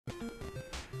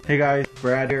Hey guys,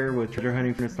 Brad here with Treasure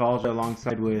Hunting for Nostalgia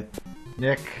alongside with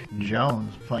Nick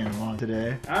Jones playing along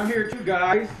today. I'm here too,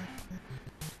 guys.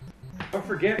 Don't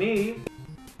forget me.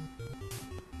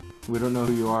 we don't know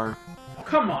who you are. Oh,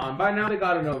 come on, by now they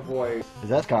gotta know the voice. Is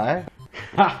that Sky?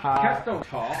 Cats don't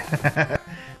talk.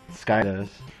 Sky does.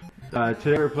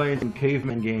 Today we're playing some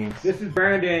Caveman Games. This is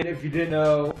Brandon, if you didn't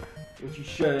know, which you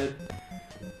should.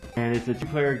 And it's a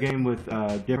two-player game with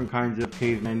different kinds of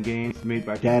caveman games made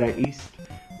by Data East.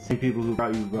 Same people who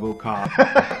brought you RoboCop.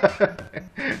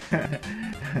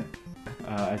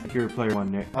 I think you're player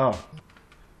one, Nick. Oh.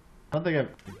 I don't think I've...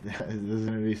 This is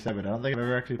going to be 7. I don't think I've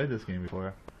ever actually played this game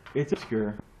before. It's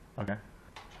obscure. Okay.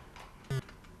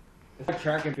 It's like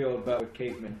track and field, but with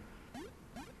cavemen.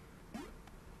 I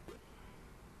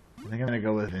think I'm going to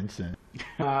go with Vincent.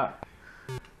 Uh,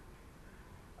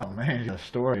 Oh man, he's got a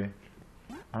story.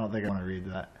 I don't think I want to read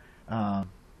that.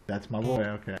 That's my boy,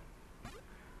 okay.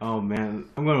 oh man,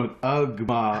 I'm going with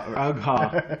Ugma, or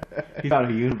Ugha. He's got a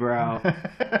unibrow.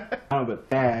 I don't know, but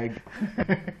Thag.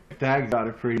 Thag's got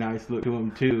a pretty nice look to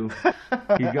him too.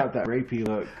 He's got that rapey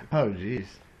look. Oh jeez.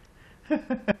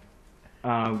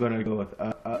 I'm gonna go with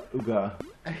Uga.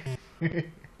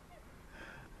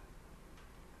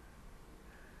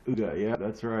 Uga, yeah,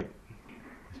 that's right.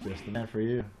 It's just the man for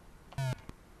you.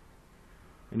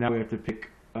 And now we have to pick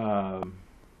a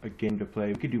game to play.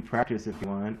 We could do practice if you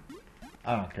want.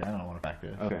 I don't care, I don't want to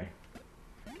practice. Okay.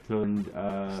 So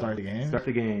Start the games? Start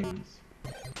the games.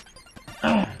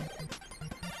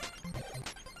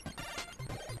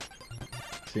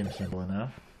 Seems simple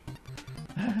enough.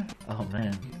 Oh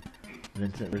man.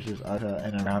 Vincent versus Utta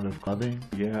in a round of clubbing.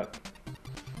 Yep.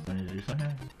 I need to do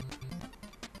something.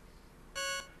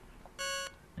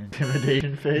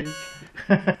 Intimidation phase.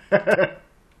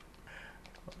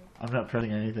 I'm not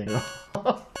pressing anything at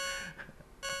all.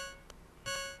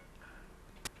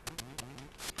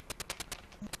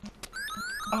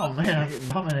 Oh man, I'm getting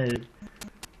dominated.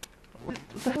 What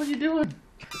the hell are you doing?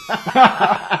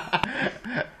 How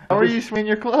are you swinging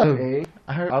your club? A.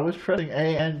 I was pressing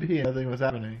A and B and nothing was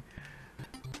happening.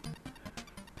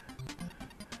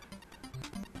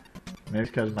 Maybe it's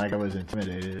because Micah was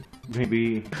intimidated.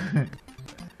 Maybe.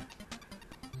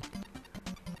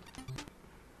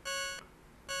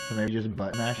 So maybe just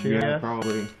button mash here? Yeah,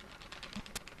 probably.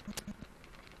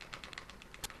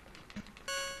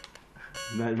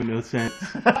 That made no sense.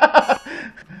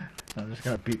 I'm just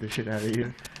gonna beat the shit out of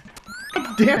you.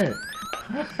 Damn it!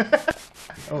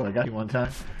 Oh, I got you one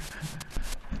time.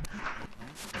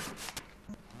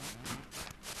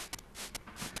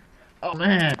 Oh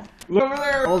man! Look over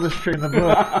there! Oldest trick in the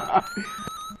book.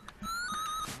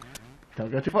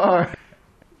 Don't go too far.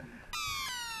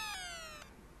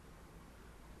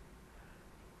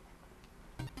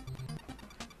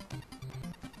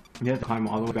 You have to climb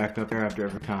all the way back up there after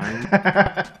every time.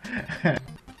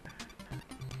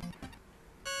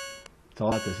 It's all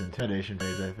about this intimidation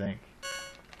phase, I think.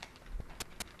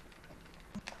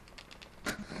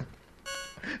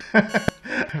 I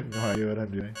have no idea what I'm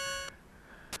doing.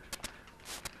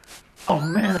 Oh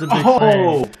man, that's a big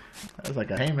swing. That was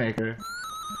like a haymaker.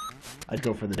 I'd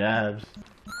go for the jabs.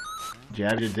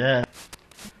 Jab to death.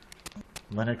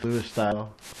 Lennox Lewis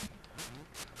style.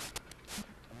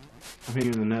 I'm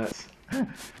hitting you in the nuts.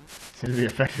 Seems to be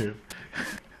effective.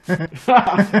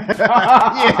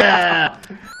 Yeah!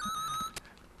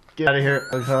 Get out of here,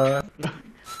 Ugha.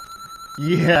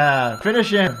 Yeah!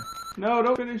 Finish him! No,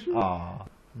 don't finish me. Aw,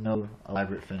 no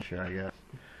elaborate finisher, I guess.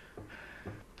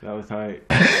 That was tight.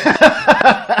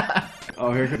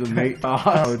 Oh, here comes the mate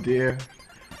toss. Oh dear.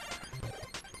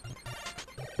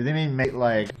 Do they mean mate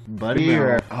like buddy No.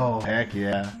 or? Oh heck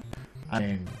yeah. I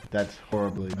mean, that's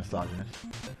horribly misogynist.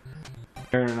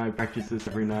 Aaron and I practice this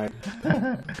every night.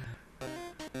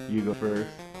 You go first.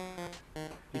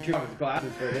 He took off his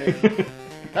glasses for a day.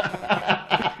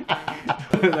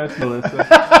 That's Melissa.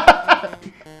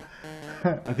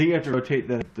 I think you have to rotate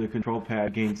the control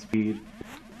pad, gain speed.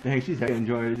 Dang, she's heckin'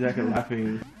 enjoying it. She's heckin'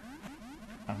 laughing.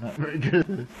 I'm not very good at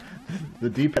this. The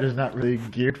D-pad is not really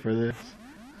geared for this.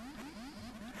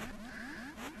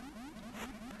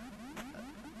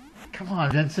 Come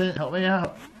on, Vincent, help me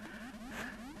out.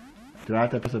 Do I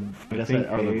have to press a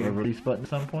a release button at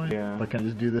some point? Yeah. But can I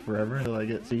just do this forever until I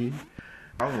get C?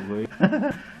 Probably.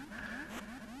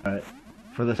 Alright.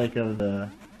 For the sake of the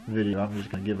video, I'm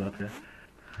just gonna give up here.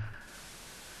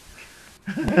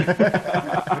 Look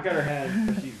at her head,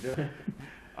 what she's doing.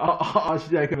 Oh, she's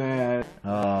heckin' mad.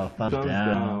 Oh, thumbs Thumbs down.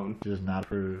 down. Does not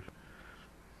approve.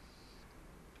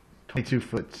 22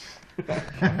 foots.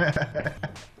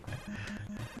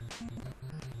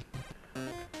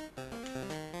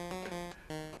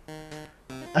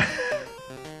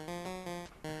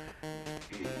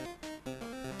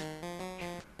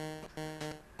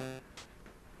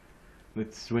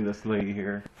 Let's swing this lady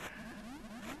here.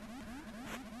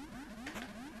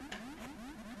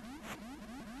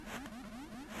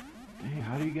 Dang,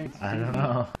 how do you get? I don't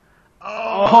know.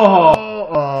 Oh!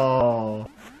 Oh!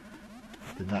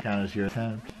 Did not count as your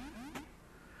attempt.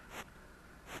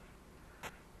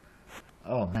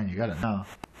 Oh man, you got it now.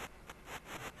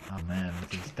 Oh man,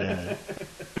 this is dead.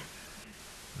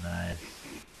 Nice.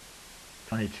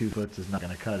 22 foots is not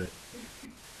gonna cut it.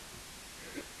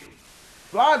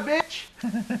 Fly, bitch!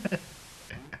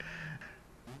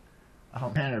 Oh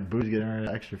man, her boob's getting her an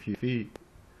extra few feet.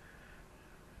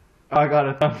 Oh, I got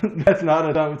a thumb. That's not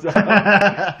a thumbs up.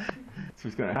 That's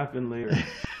what's gonna happen later.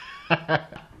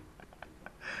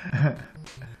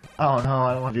 Oh no,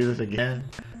 I don't want to do this again.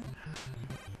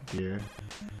 Dear.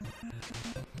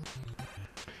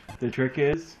 The trick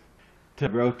is to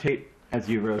rotate as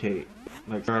you rotate.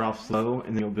 Like start off slow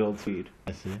and then you'll build speed.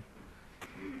 I see.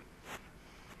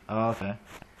 Oh, okay.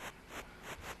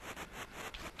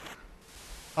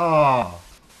 Oh.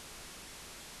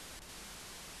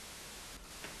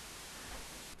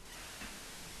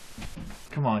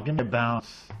 Come on, give me a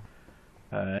bounce.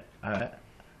 Alright, alright.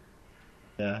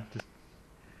 Yeah, just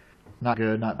not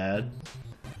good, not bad.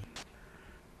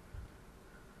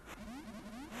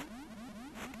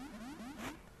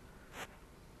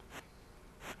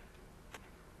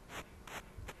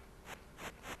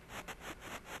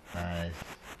 Nice.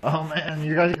 Oh man,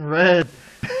 you guys are red.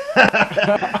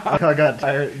 I got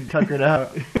tired and tuckered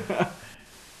out.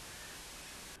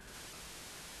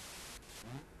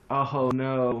 Oh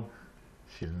no.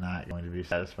 She's not going to be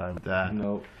satisfied with that.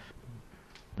 Nope.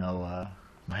 No,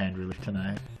 hand relief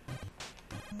tonight.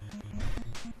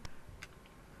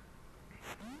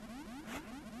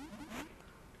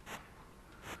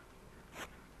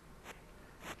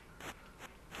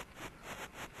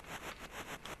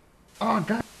 Oh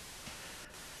god.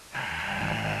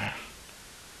 I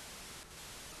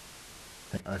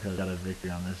think I could have got a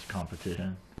victory on this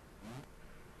competition.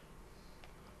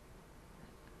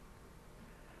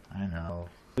 I know.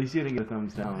 At least you didn't get a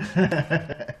thumbs down.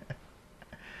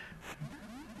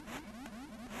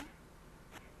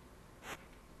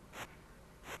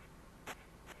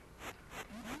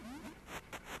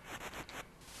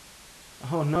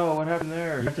 Oh no, what happened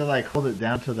there? You have to like hold it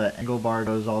down till the angle bar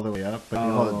goes all the way up, but if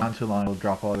you hold it down too long, it'll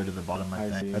drop all the way to the bottom, I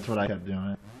think. see. That's what I kept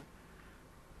doing.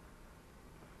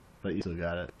 But you still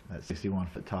got it. That 61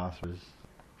 foot toss was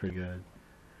pretty good.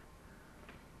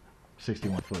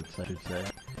 61 foots, I should say.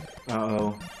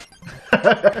 Uh-oh.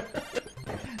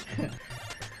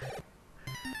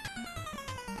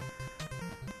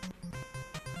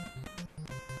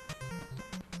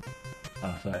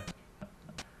 Oh, sorry.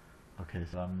 Okay,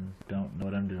 so I don't know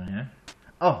what I'm doing here.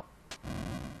 Oh!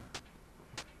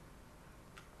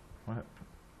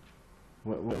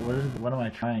 What am I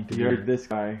trying to You're do? this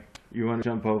guy. You want to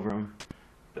jump over him.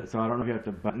 So I don't know if you have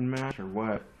to button mash or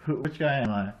what. Which guy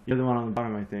am I? You're the one on the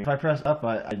bottom, I think. If I press up,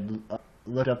 I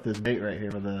look up this bait right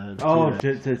here for the... Oh,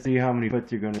 to see how many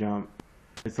foots you're going to jump.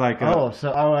 It's like a, Oh,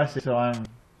 I see. So I'm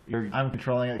you're,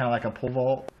 controlling it kind of like a pole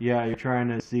vault. yeah, you're trying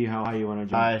to see how high you want to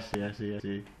jump. I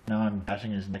see. Now I'm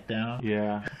bashing his neck down.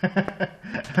 Yeah.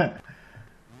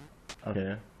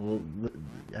 Okay. Well,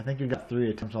 I think you got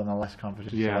 3 attempts on the last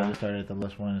competition. Yeah. So I just started at the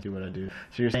last one and see what I do.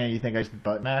 So you're saying you think I just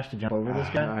butt mash to jump over this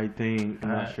guy? I think. I'm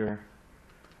not Alright. sure.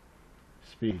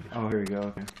 Speed. Oh, here we go.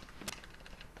 Okay.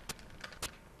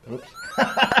 Oops.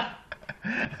 That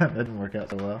didn't work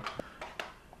out so well.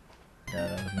 Yeah,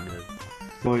 that wasn't good.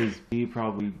 So is B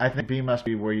probably... I think B must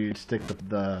be where you stick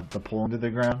the pole into the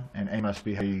ground, and A must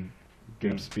be how you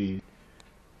get up speed.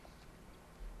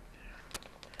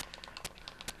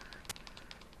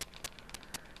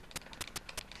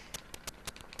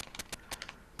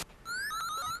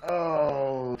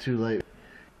 Oh, too late.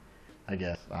 I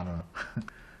guess. I don't know.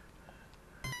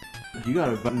 You got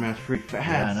to button mash pretty fast.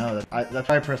 Yeah, I know. That's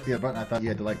why I pressed the button. I thought you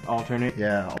had to like... Alternate?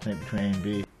 Yeah, alternate between A and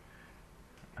B.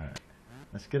 Alright.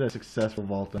 Let's get a successful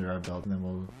vault under our belt, and then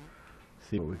we'll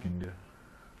see what we can do.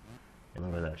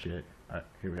 Lower that shit. Alright,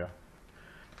 here we go.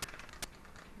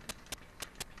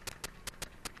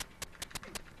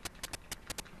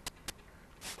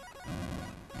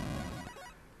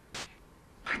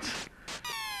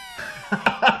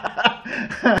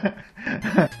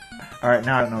 Alright,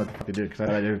 now I don't know what the fuck to do, because I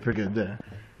thought I did pretty good there.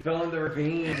 Fell in the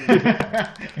ravine.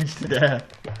 Instant death.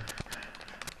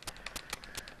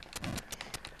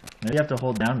 Maybe you have to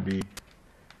hold down B.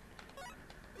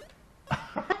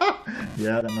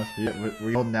 Yeah, that must be it. Were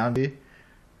you holding down B?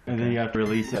 And then you have to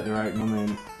release at the right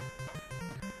moment.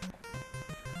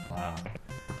 Wow.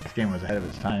 This game was ahead of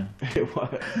its time. It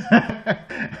was.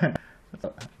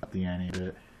 Up the ante a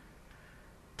bit.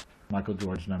 Michael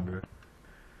George number.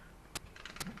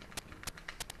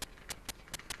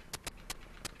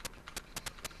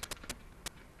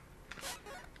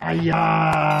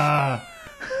 Ayah!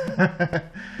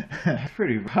 That's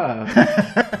pretty rough.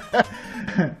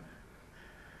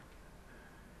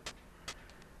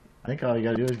 I think all you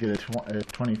gotta do is get a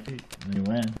 20 feet and you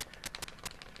win.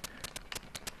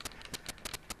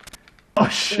 Oh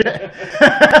shit!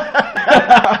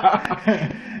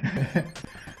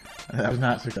 That was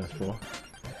not successful.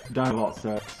 Dino Vault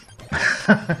sucks.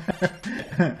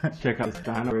 Let's check out this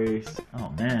Dino race. Oh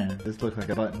man, this looks like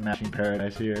a button mashing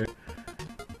paradise here.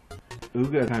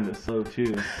 Ooga kind of slow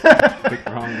too. Picked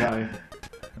the wrong guy.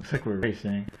 Looks like we're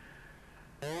racing.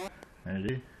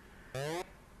 Ready?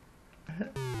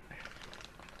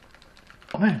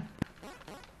 Oh man,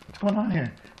 what's going on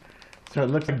here? So it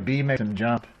looks like B makes him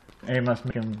jump. A must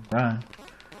make him run.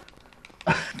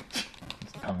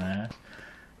 Dumbass.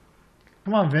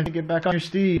 Come on, Vinny, get back on your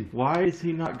steed. Why is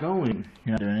he not going?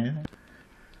 You're not doing anything?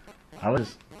 I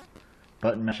was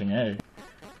button mashing A.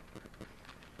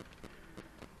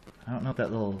 I don't know if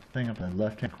that little thing up in the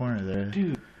left hand corner there.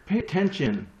 Dude, pay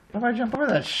attention. How do I jump over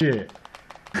that shit?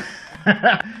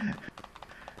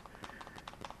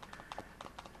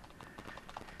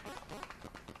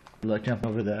 Good luck jumping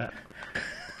over that.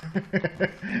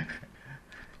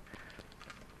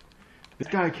 This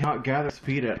guy cannot gather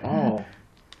speed at all.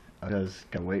 Because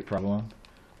got a weight problem.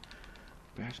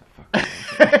 Bash the fuck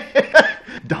out.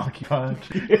 Donkey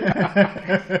punch.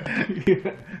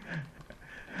 Yeah.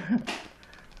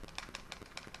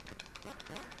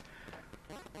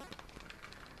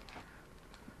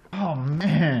 Oh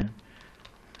man.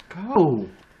 Go.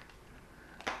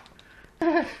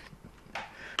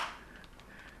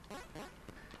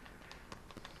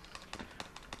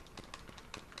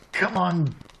 Come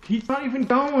on, He's not even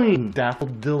going.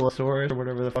 Daffodillosaurus or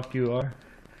whatever the fuck you are.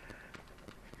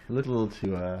 You look a little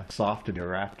too soft to be a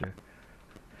raptor.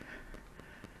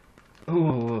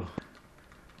 Ooh.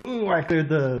 Ooh, I cleared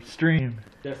the stream.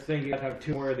 Just think you have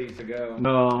 2 more of these to go.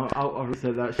 No, I'll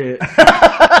reset that shit.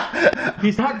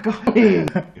 He's not going.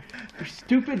 You're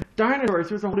stupid dinosaurs.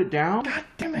 Supposed to hold it down. God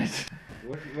damn it.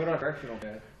 What directional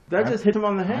guy? That just hit him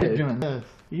on the I'm head. doing this.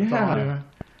 That's all I'm Yeah. doing.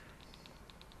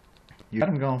 You got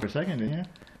him going for a second, didn't you?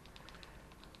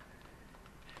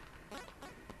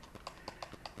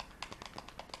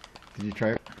 Did you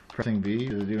try pressing B?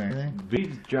 Did it do anything?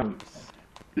 Beats jumps.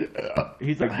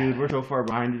 He's like, dude, we're so far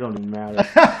behind, it don't even matter.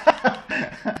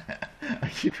 I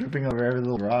keep tripping over every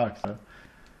little rock, so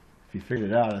if you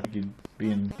figured it out, I think you'd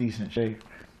be in decent shape.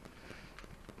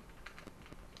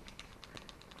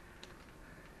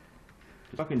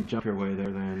 Just fucking jump your way there,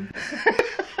 then.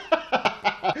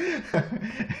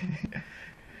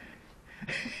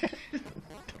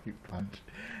 You punch.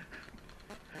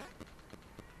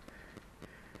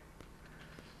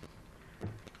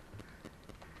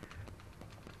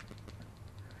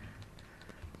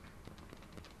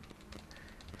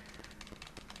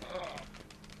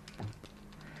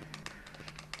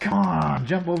 Come on,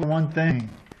 jump over one thing.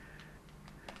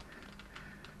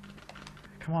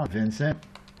 Come on, Vincent.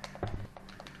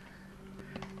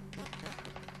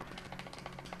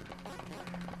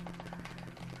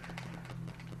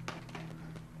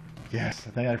 Yes,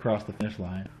 I think I crossed the finish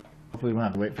line. Hopefully we won't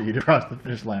have to wait for you to cross the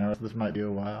finish line, or else this might be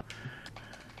a while.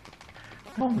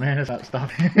 Oh man, it's not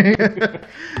stopping.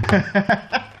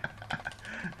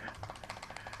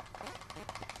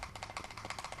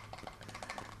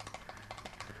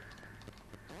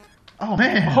 Oh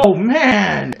man! Oh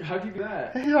man! How'd you do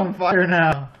that? He's on fire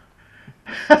now.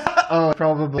 Oh,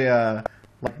 probably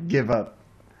like give up.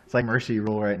 It's like mercy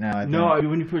rule right now. I think. No, I mean,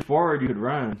 when you push forward, you could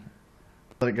run.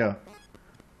 Let it go.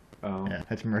 Oh. Yeah,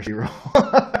 that's mercy rule.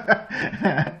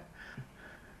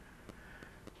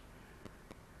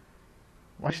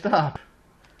 Why stop?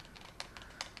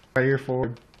 Right here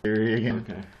forward. Theory again.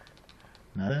 Okay.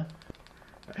 Nothing?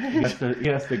 He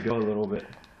has to go a little bit.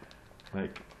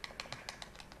 Like.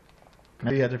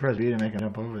 Maybe you have to press B to make him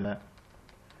jump over that.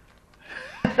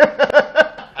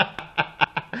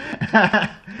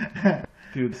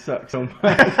 Dude, this sucks so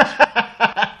much.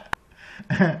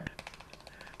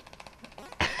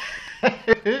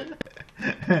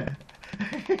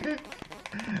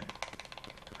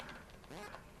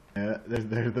 Yeah,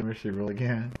 there's the mercy rule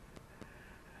again.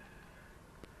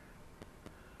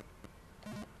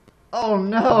 Oh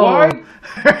no! What?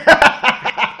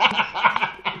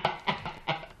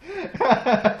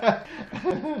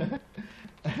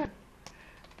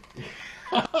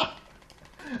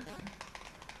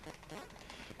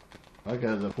 That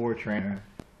guy's a poor trainer.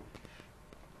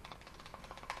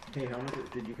 Hey, how much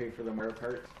did you pay for the Mario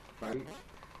Kart 5 each?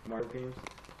 Mario games?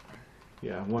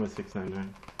 Yeah, one was $6.99.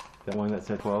 That one that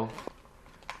said 12.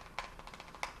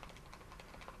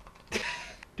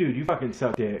 Dude, you fucking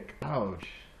suck dick. Ouch.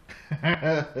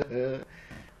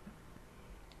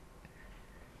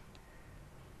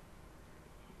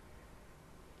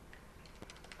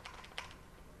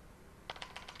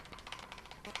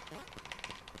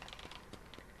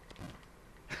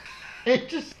 It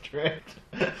just tripped.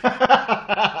 That's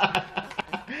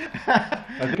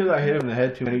because I hit him in the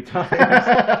head too many times.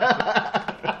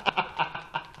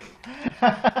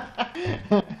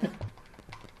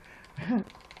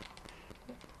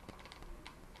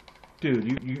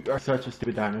 Dude, you are such a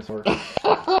stupid dinosaur.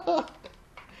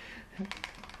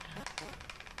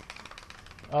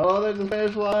 Oh, there's a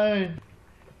finish line.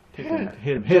 Hit him,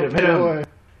 hit him.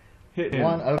 Hit him.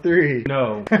 1 of 3.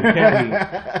 No, it can't be.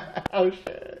 Oh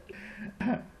shit.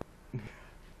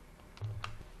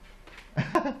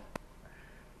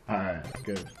 Alright,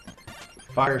 good.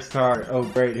 Fire start. Oh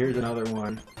great, here's another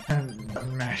one. Button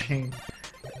mashing to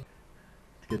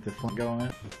get this one going.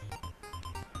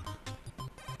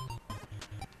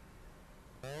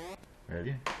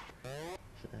 Ready?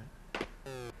 Set.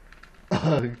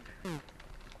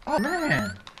 Oh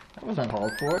man! That was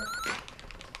uncalled for.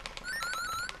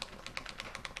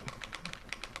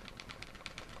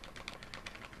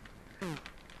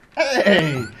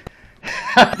 Hey!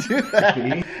 How do that?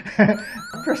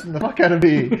 I'm pressing the fuck out of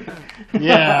B.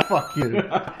 Yeah, fuck you.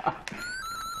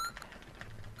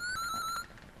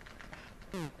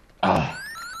 Oh,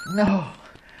 no.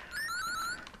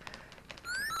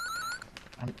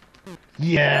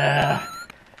 Yeah.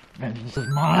 Vengeance is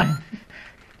mine.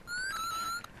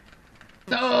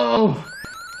 No.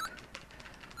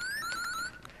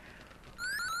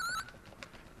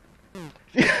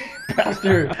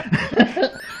 Bastard.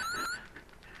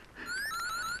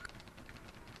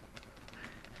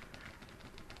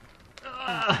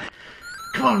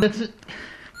 Come on, that's it.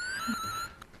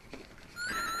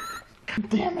 God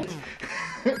damn it.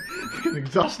 I'm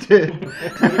exhausted.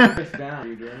 Push down.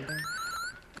 You do anything?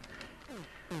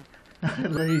 I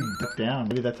let you duck down.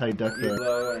 Maybe that's how you duck You the...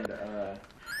 blow and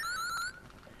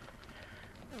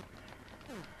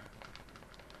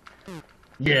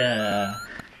Yeah.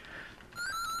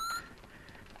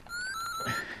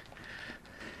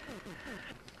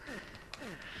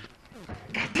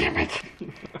 God damn it.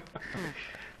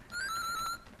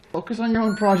 Focus on your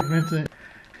own project, Vincent.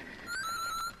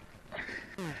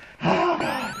 Oh,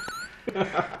 God.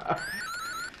 I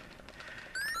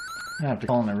have to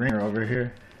call in the ringer over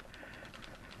here.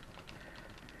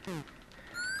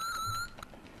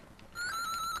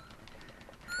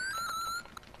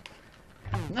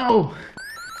 No!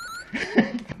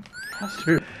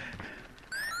 Bastard.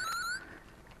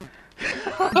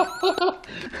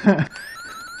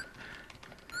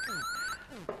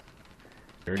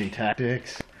 Dirty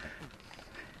tactics.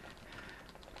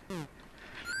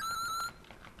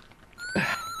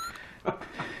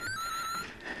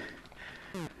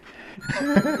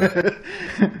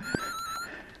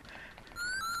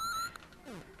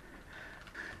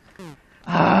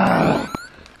 Ah.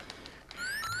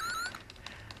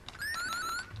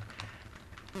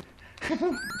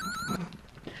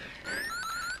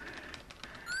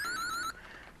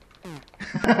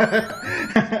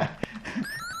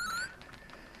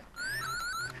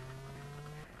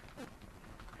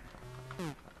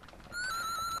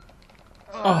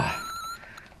 Oh,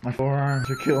 my forearms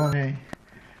are killing me.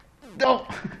 Don't.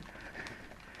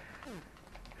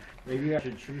 maybe you guys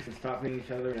should choose and stop hitting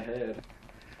each other in the head.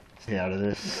 Stay out of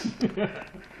this.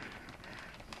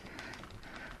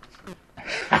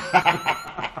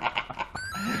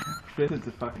 Vincent's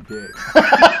a fucking dick.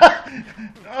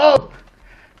 No!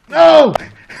 No!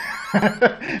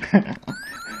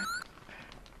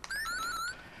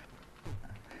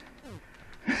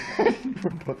 We're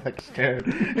both like scared.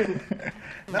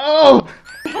 No!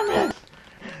 Damn it!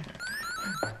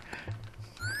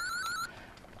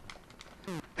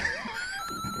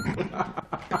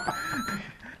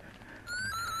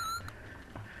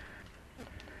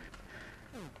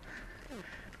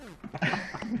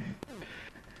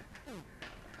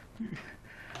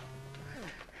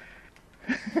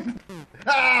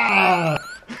 Ah!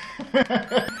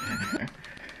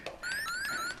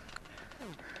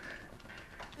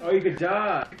 Oh, you could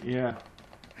dodge. Yeah.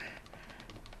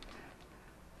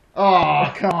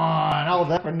 Oh, come on. All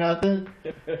that for nothing?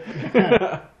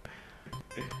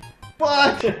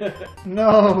 What?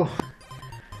 No.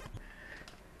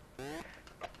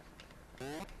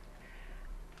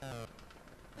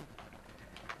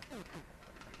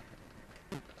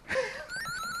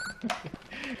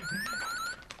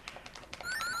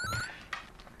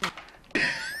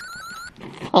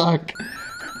 Fuck.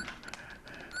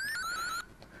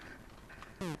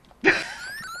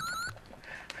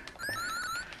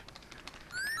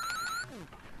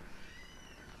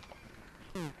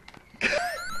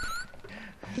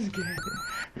 is gay.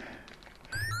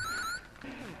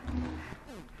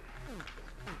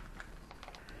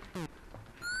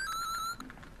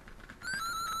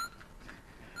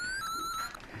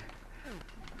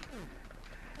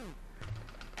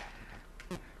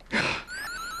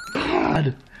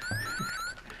 God.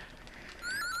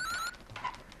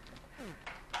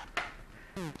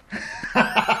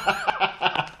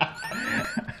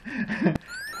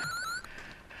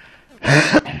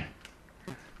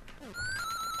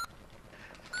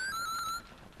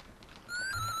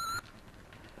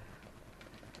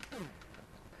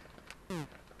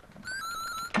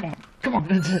 Come on,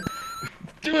 Vincent.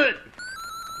 Do it.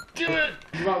 Do it.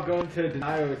 It's about going to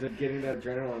denials and getting that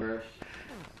adrenaline rush.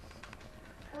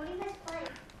 What do you guys play?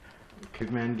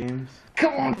 Caveman Games.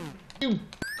 Come on. You.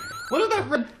 What is that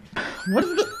red? What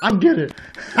is it? I get it.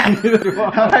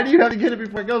 How do you have to get it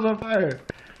before it goes on fire?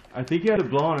 I think you have to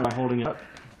blow on it by holding it up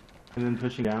and then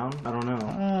pushing down. I don't know.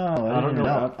 Oh, I don't know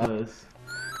know. what up does.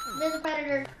 There's a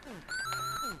predator.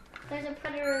 There's a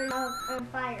predator on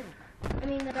fire. I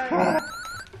mean the dark.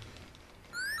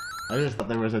 I just thought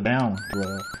there was a down blow.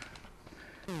 Are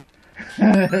we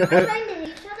trying to hit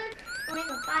each other or make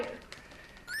a fire?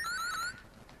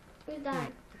 Who's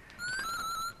dying?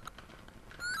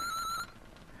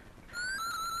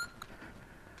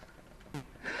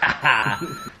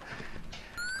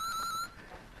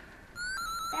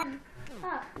 Dad,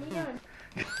 stop. What are you doing?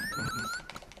 You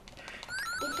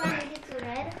trying to get to the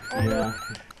red? Yeah.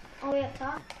 All the way up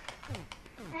top?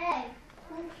 Hey,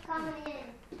 who's coming in?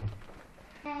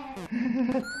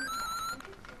 Hey.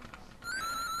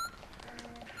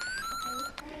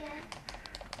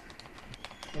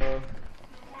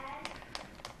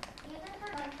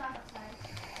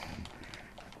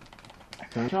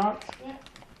 Gunshots? Yep.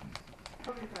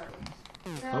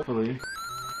 Hopefully.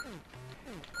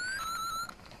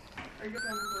 Are you guys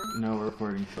on recording? No, we're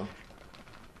recording still.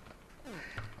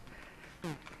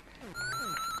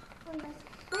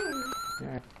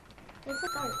 Yeah. It's a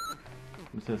card.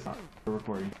 It says not. We're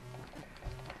recording.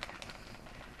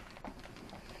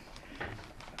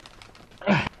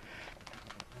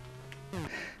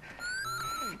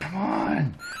 Come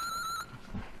on.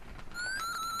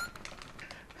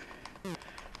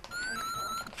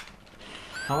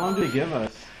 How long do they give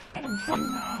us? I don't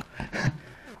fucking know.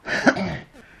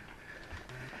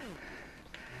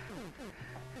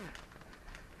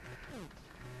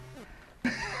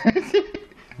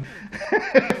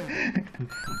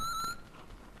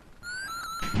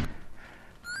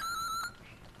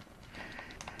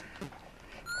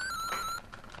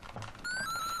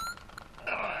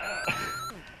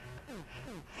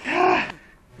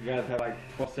 You guys have like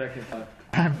 12 seconds left.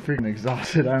 I'm freaking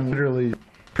exhausted. I'm literally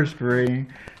perspiring.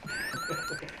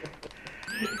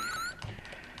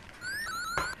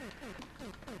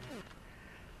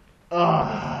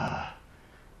 Ah,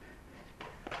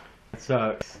 It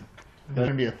sucks. there's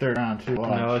gonna be a third round too.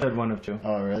 Watch. No, I said 1 of 2.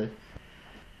 Oh really?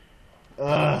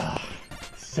 Ugh.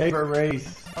 Saber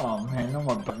race. Oh man, no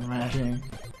more button mashing.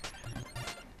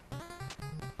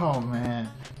 Oh man,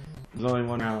 There's only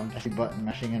 1 round. I see button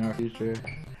mashing in our future.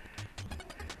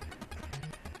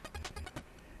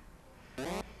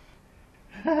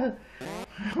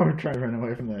 We're trying to run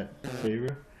away from that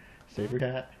saber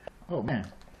cat. Oh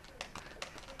man.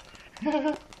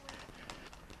 Am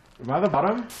I the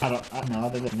bottom? I don't know, I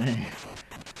think that's me.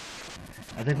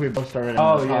 I think we both started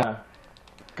Oh, on the yeah. top.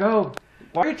 Go.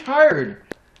 Why are you tired?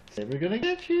 Saber gonna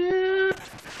get you.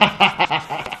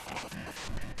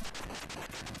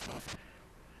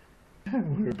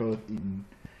 We were both eating.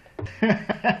 So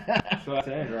that's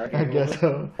the end, right? I guess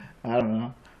so. I don't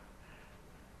know.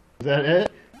 Is that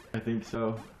it? I think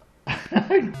so.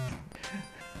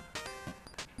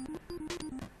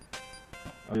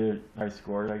 I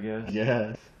scored, I guess.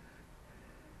 Yes.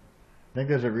 I think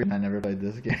there's a reason I never played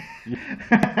this game.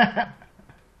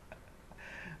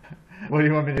 What do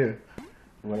you want me to do?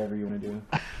 Whatever you want to do.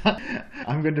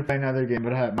 I'm good to play another game,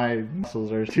 but my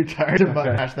muscles are too tired to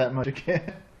button mash that much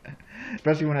again.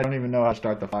 Especially when I don't even know how to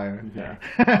start the fire.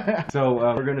 Yeah. So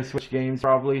we're going to switch games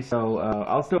probably. So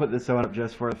I'll still put this one up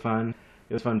just for fun.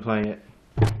 It was fun playing it.